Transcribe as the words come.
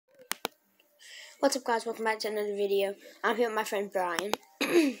What's up, guys? Welcome back to another video. I'm here with my friend Brian.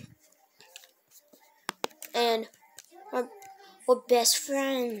 And we're best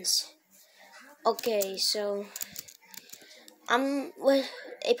friends. Okay, so I'm with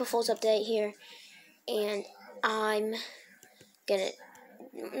April Fool's update here, and I'm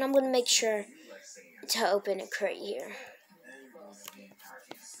gonna make sure to open a crate here.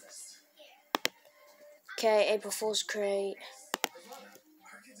 Okay, April Fool's crate.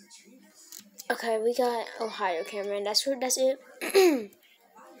 Okay, we got Ohio Cameron. That's it.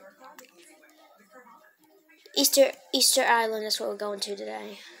 Easter Island. That's what we're going to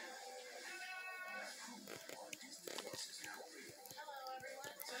today.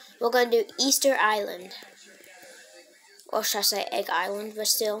 We're gonna do Easter Island. Or should I say Egg Island, but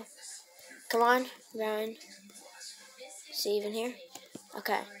still. Come on, Ryan. Is he even here?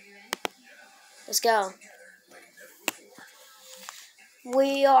 Okay. Let's go.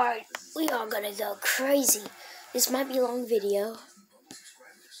 We are gonna go crazy. This might be a long video.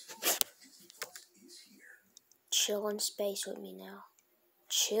 Chill in space with me now.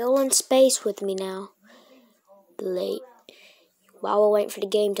 Chill in space with me now. Late. While we're waiting for the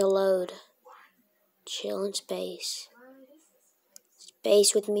game to load. Chill in space.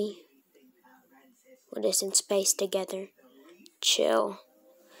 Space with me. We're just in space together. Chill.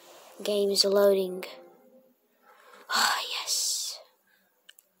 Game is loading. Ah, yes.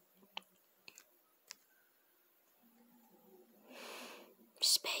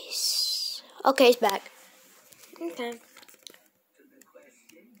 Space. Okay, it's back. Okay.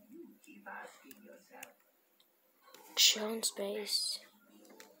 Chill in space.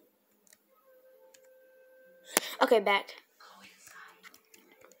 Okay, back.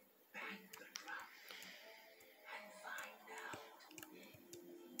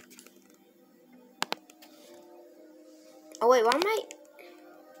 Oh wait, why am I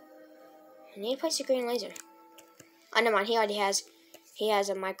need to place the green laser. Oh, never mind. He already has. He has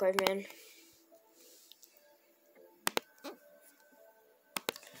a microwave man.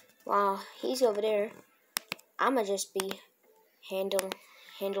 While he's over there, I'ma just be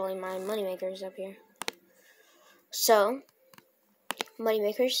handling my moneymakers up here. So,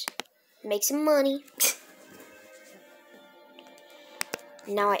 moneymakers, make some money.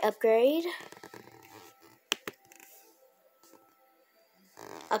 Now I upgrade.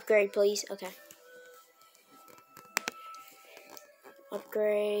 Upgrade, please. Okay.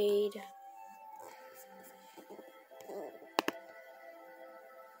 Upgrade.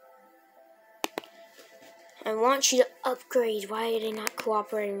 I want you to upgrade. Why are they not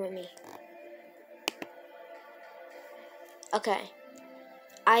cooperating with me? Okay.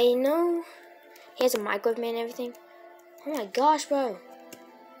 I know he has a microwave man and everything. Oh my gosh, bro.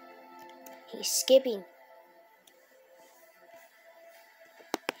 He's skipping.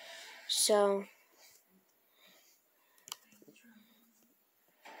 So,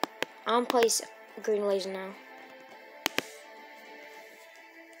 I'm place green laser now.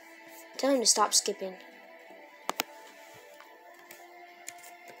 Tell him to stop skipping.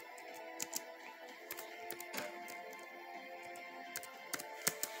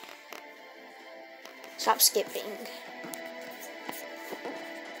 Stop skipping.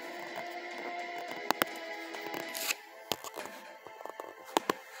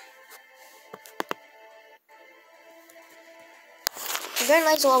 Green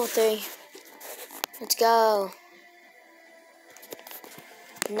laser level 3. Let's go.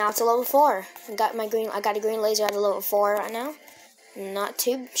 Now it's a level 4. I got a green laser at a level 4 right now. Not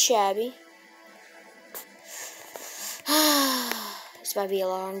too shabby. This might be a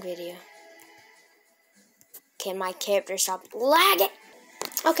long video. Can my character stop lagging?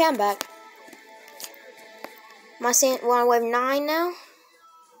 Okay, I'm back. We're on wave 9 now.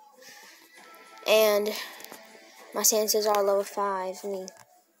 And my senses are level 5.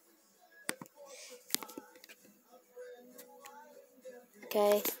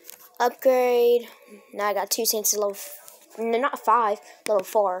 Okay. Upgrade. Now I got 2 senses no, not 5. Level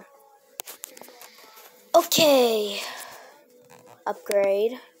 4. Okay.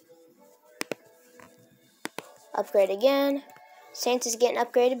 Upgrade. Upgrade again. Santa's getting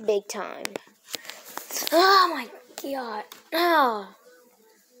upgraded big time. Oh my god. Oh.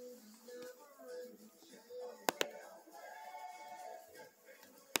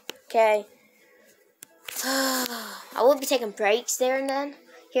 Okay. I will be taking breaks here and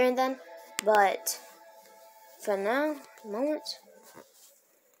then, but for now, moment,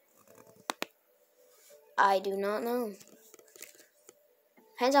 I do not know.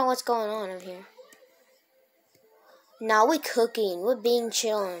 Depends on what's going on over here. Now we're cooking. We're being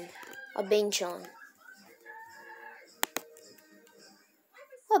chilling. We're being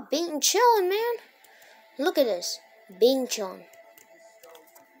chilling, man. Look at this. Bing Chun.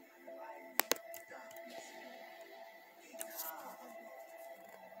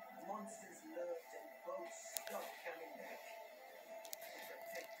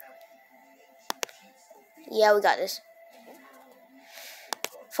 Yeah, we got this.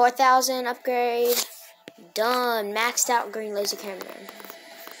 4,000 upgrade. Done. Maxed out green laser cameraman.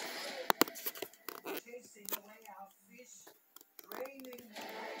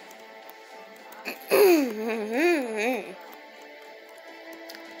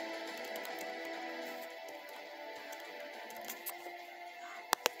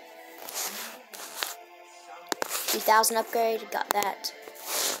 $2,000 upgrade. Got that.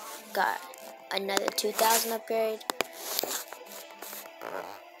 Got another 2,000 upgrade.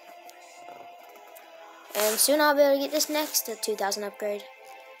 And soon I'll be able to get this next 2,000 upgrade.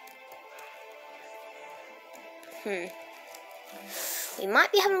 We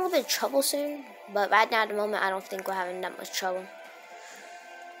might be having a little bit of trouble soon, but right now at the moment I don't think we're having that much trouble.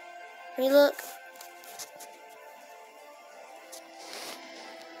 Hey, look.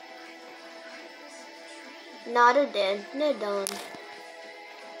 Nah, they're dead. They're done.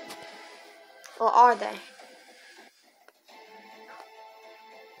 Or are they?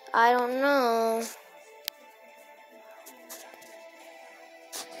 I don't know.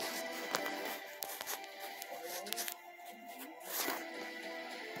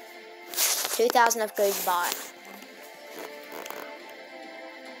 $2,000 upgrades bought.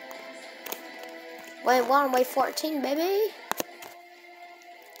 Wave 1, wave 14, baby.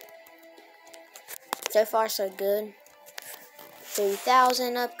 So far, so good.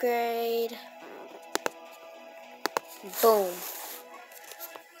 3,000 upgrade. Boom.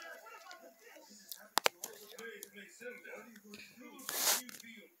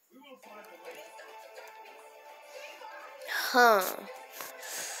 Huh.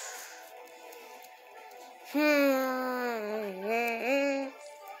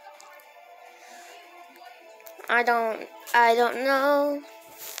 I don't know.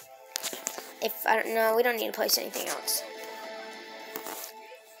 If I don't know, we don't need to place anything else.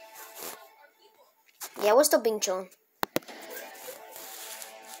 Yeah, we're still being chillin'.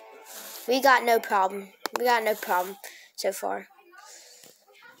 We got no problem. We got no problem so far.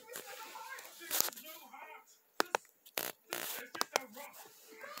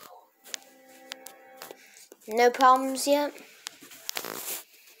 No problems yet.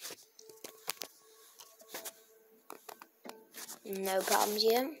 No problems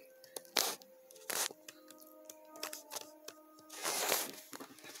yet.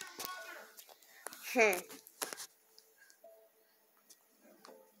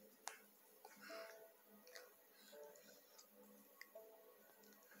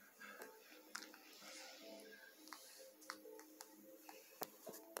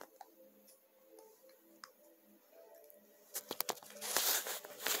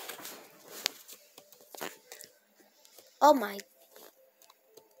 Oh my.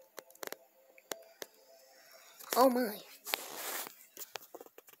 Oh my.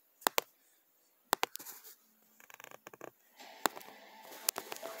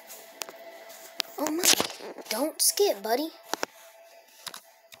 Oh my. Don't skip, buddy.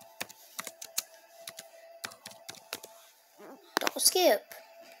 Don't skip.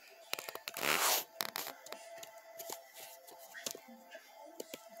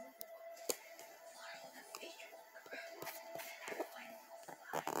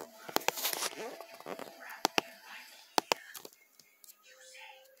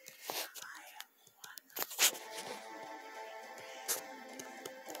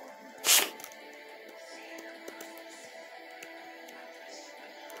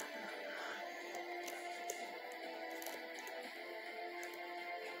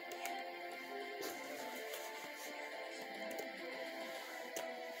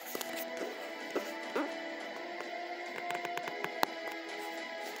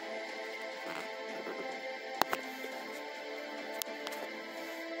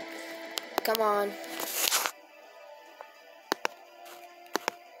 Come on.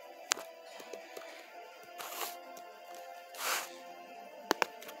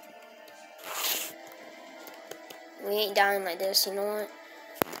 We ain't dying like this, you know what?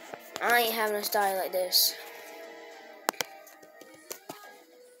 I ain't having us die like this.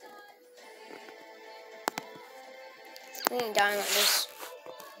 We ain't dying like this.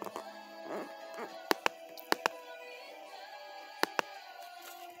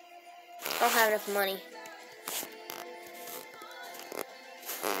 I don't have enough money.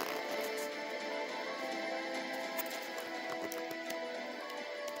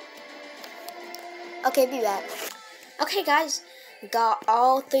 Okay, be back. Okay, guys, got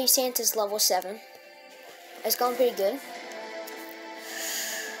all 3 Santas level 7. It's going pretty good.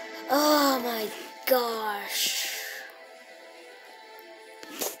 Oh my gosh.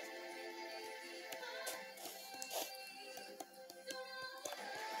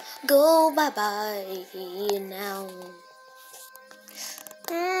 Go bye-bye now.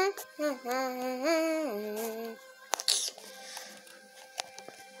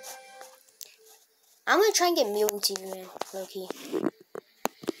 I'm gonna try and get Mutant TV Man, low-key.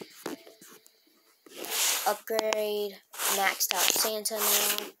 Upgrade, maxed out Santa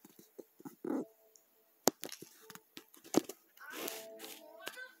now.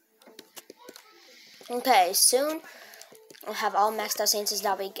 Okay, soon I'll have all maxed out Santas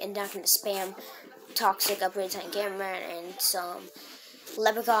that week, and not gonna spam Toxic Upgrade Titan Cameraman and some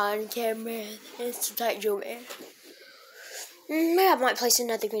Leprechaun Cameraman and some Titan Joe Man. I might place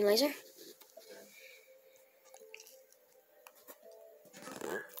another green laser.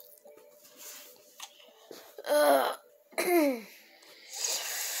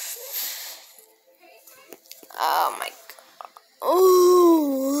 Oh my god. Oh.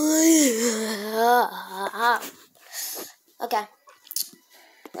 Okay.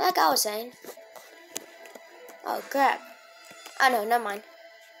 Like I was saying. Oh crap. Oh no, never mind.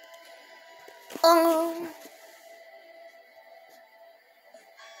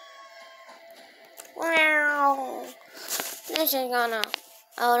 Wow. This is gonna.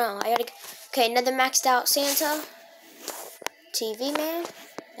 Oh no, I gotta. Okay, another maxed out Santa TV Man.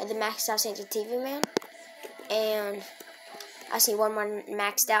 Another maxed out Santa TV Man. And I see one more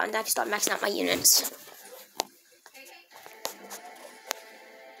maxed out, and I can start maxing out my units.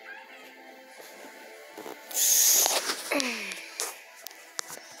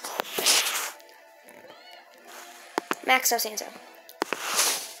 Maxed out Santa.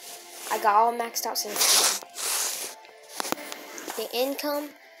 I got all maxed out Santa. The income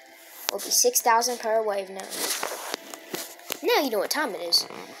will be 6,000 per wave now. Now you know what time it is.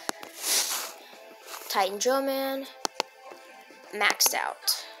 Titan Joe Man. Maxed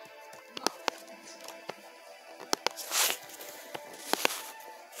out.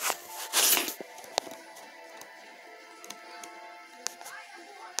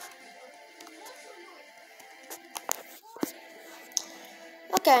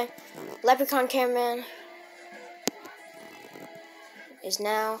 Okay, Leprechaun Cameraman is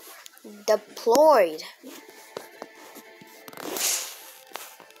now deployed.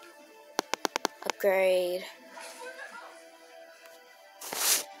 Upgrade.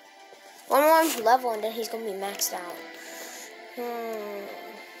 One more level and then he's gonna be maxed out.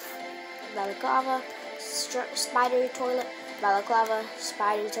 Balaclava, spider toilet, balaclava,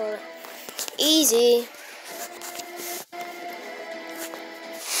 spider toilet. Easy.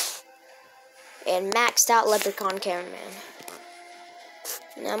 And maxed out Leprechaun Cameraman.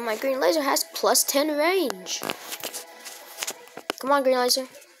 Now my green laser has plus 10 range. Come on, green laser.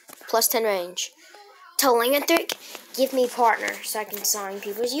 Plus 10 range. Telenthric, give me partner so I can sign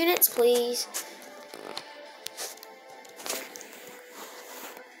people's units, please.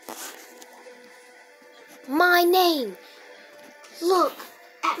 My name. Look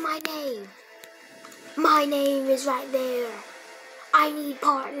at my name. My name is right there. I need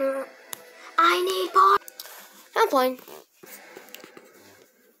partner. I need partner. I'm playing.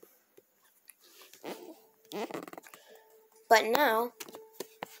 But now,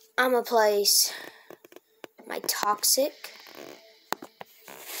 I'm gonna place my Toxic.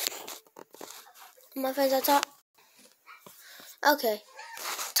 My friends on top. Okay.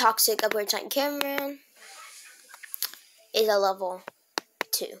 Toxic Upgrade Titan Cameraman is a level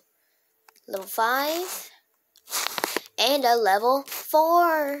 2. Level 5. And a level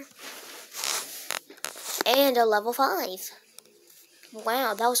 4. And a level 5.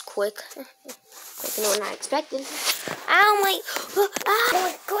 Wow, that was quick. Quicker than I expected. Ow, my...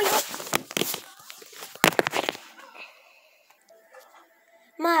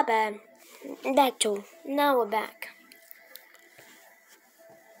 My bad. Back to. Now we're back.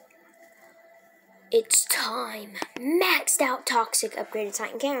 It's time. Maxed out Toxic Upgraded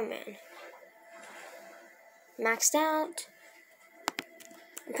Titan Cameraman. Maxed out.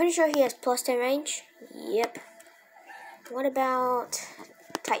 I'm pretty sure he has plus 10 range. Yep. What about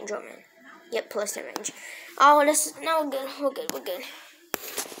Titan Joe Man? Yep, plus 10 range. Oh, this is... No, we're good. We're good. We're good.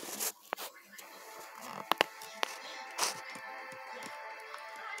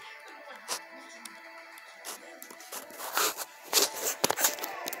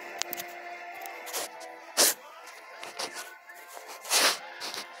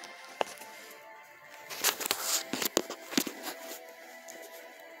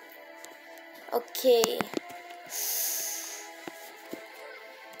 Okay.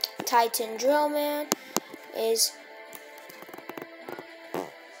 Titan Drill Man. is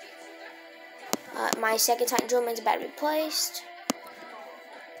my second Titan Drill Man's about to be placed.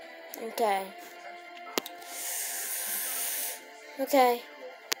 Okay. Okay.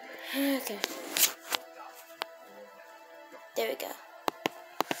 Okay. There we go.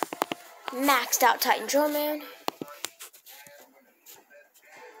 Maxed out Titan Drill Man.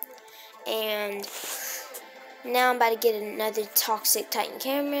 And now I'm about to get another Toxic Titan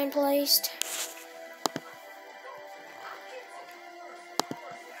Cameraman placed.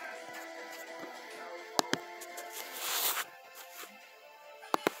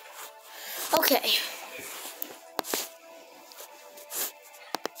 Okay.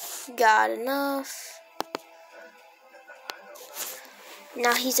 Got enough.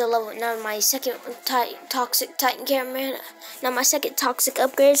 Now he's a level. Now my second Toxic Titan Cameraman. Now my second Toxic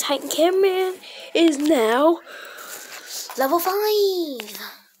upgrade Titan Cameraman is now level 5.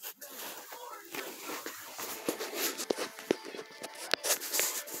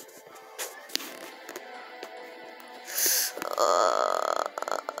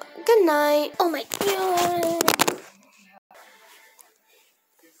 Good night. Oh my god.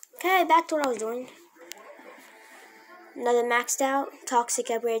 Okay, back to what I was doing. Another maxed out Toxic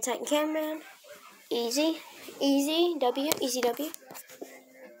upgrade Titan Cameraman. Easy W.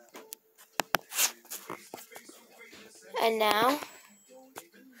 And now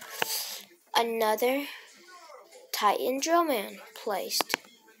another Titan Drill Man placed.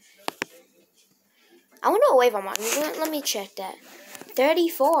 I wonder what wave I'm on. Let me check that.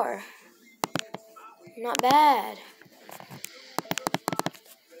 34. Not bad.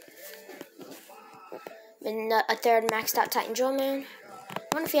 And a third maxed out Titan Drill Man. I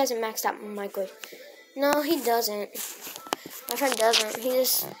wonder if he hasn't maxed out Microwave. No, he doesn't. My friend doesn't. He's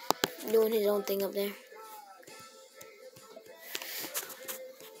just doing his own thing up there.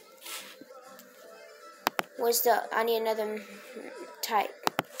 I need another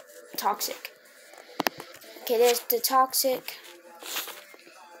Toxic. Okay, there's the Toxic.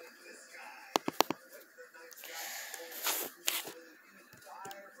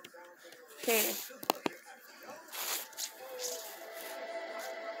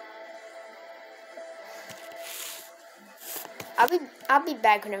 I'll be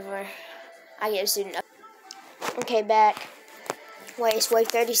back whenever I get a student up. Okay, back. Wait, it's wave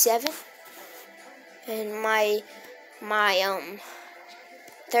 37. And my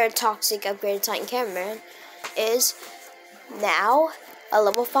third Toxic upgraded Titan Cameraman is now a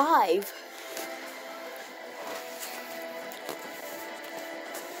level 5.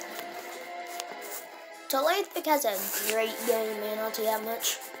 Tolathic has a great game, man, I'll tell you that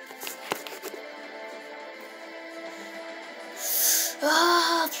much.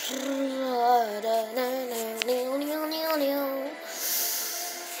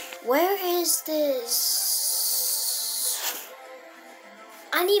 Where is this?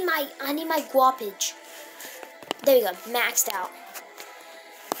 I need my guapage. There we go, maxed out.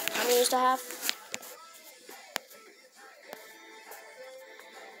 How many do I have?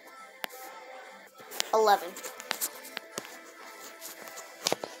 11.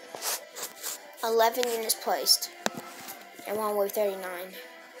 11 units placed. And we're on wave 39.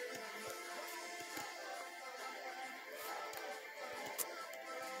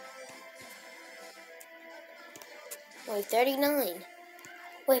 Wave 39.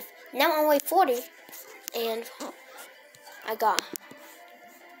 Now I'm on wave 40. And I got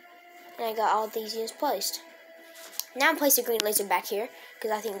all these units placed. Now I'm placing a green laser back here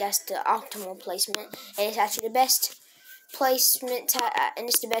because I think that's the optimal placement, and it's actually the best placement, and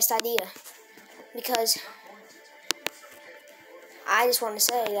it's the best idea because I just want to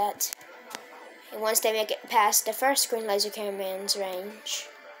say that once they make it past the first green laser cameraman's range,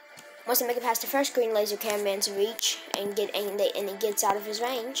 once they make it past the first green laser cameraman's reach and it gets out of his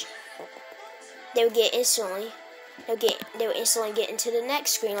range, they would instantly get into the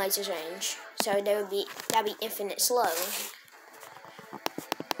next green laser's range. So that'd be infinite slowing.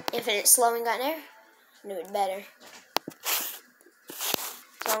 Infinite slowing got there, do it better.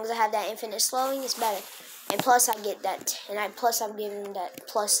 As long as I have that infinite slowing, it's better. And plus I get that, plus I'm giving that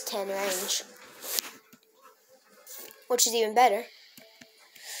plus 10 range, which is even better.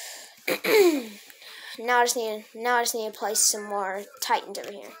 Now I just need to place some more Titans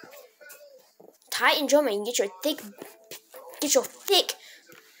over here. Titan Drill Man, get your thick.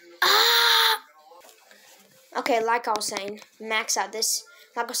 Okay, like I was saying, max out this.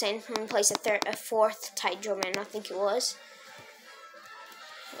 Like I was saying, I'm gonna place a fourth Titan Drill Man. I think it was.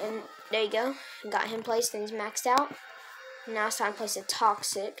 And there you go. Got him placed and he's maxed out. Now it's time to place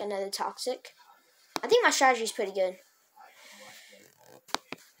another Toxic. I think my strategy is pretty good.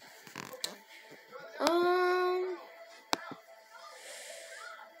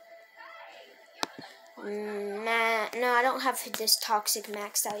 No, I don't have this toxic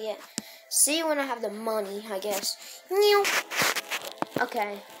maxed out yet. See when I have the money, I guess.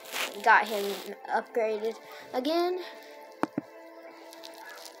 Okay, got him upgraded again.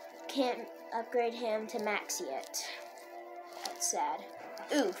 Can't upgrade him to max yet. That's sad.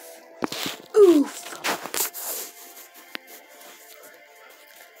 Oof. Oof.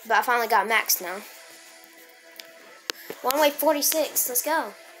 But I finally got max now. Wave 46. Let's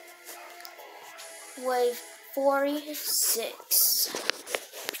go. Wave 46.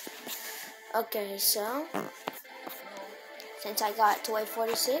 Okay, so since I got to wave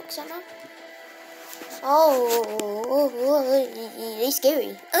 46 somehow. Oh, they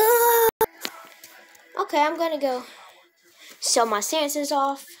scary. Okay, I'm gonna go sell my stances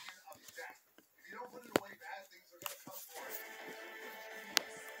off.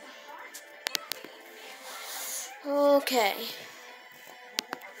 Okay.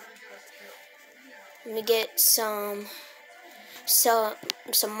 Let me get some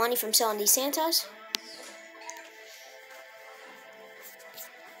money from selling these Santas.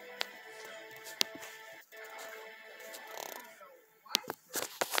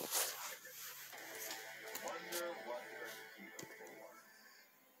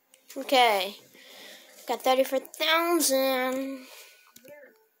 Okay. Got 34,000.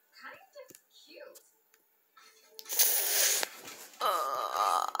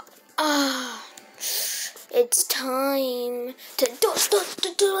 It's time to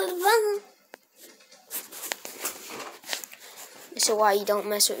do. So why you don't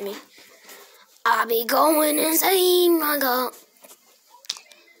mess with me? I be going insane like a.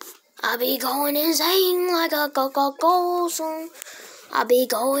 I be going insane like a go song. I be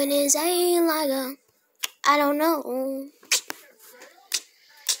going insane like a. I don't know.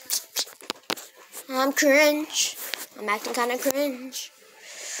 I'm cringe. I'm acting kind of cringe.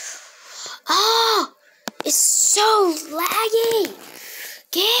 Oh, it's so laggy.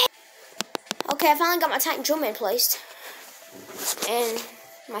 Okay, I finally got my Titan Drillman placed. And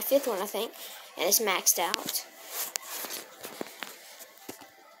my 5th one, I think. And it's maxed out.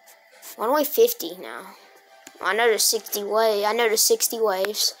 On wave 50 now. I know there's 60 waves. I know there's 60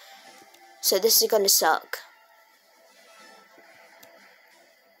 waves. So this is gonna suck.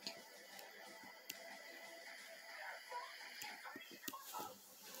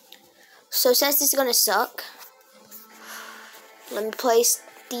 So since this is gonna suck, let me place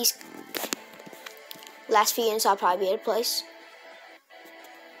these last few units I'll probably be able to place.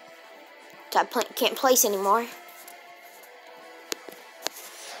 I can't place anymore.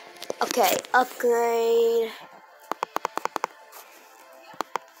 Okay, upgrade.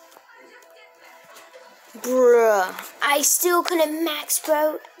 Bruh, I still couldn't max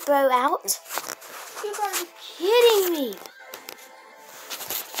bro out. You gotta be kidding me.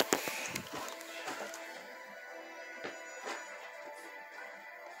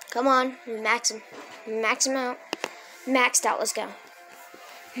 Come on, max him. Max him out. Maxed out, let's go.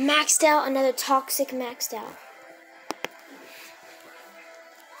 Maxed out, another toxic maxed out.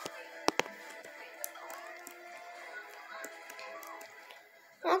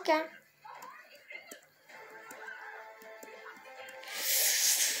 Okay.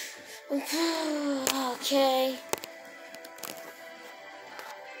 Okay.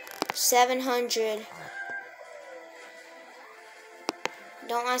 700.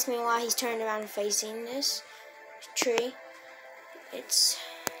 Don't ask me why he's turned around and facing this tree. It's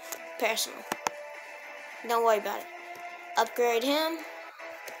personal. Don't worry about it. Upgrade him.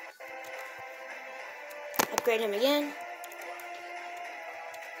 Upgrade him again.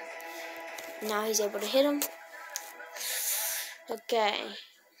 Now he's able to hit him. Okay.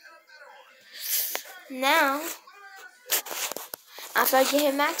 Now, after I get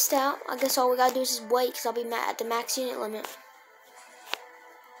him maxed out, I guess all we gotta do is just wait, because I'll be at the max unit limit.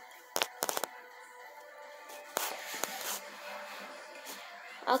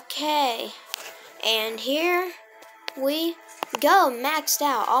 Okay. And here we go. Maxed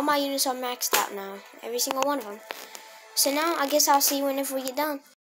out. All my units are maxed out now. Every single one of them. So now, I guess I'll see you whenever we get done.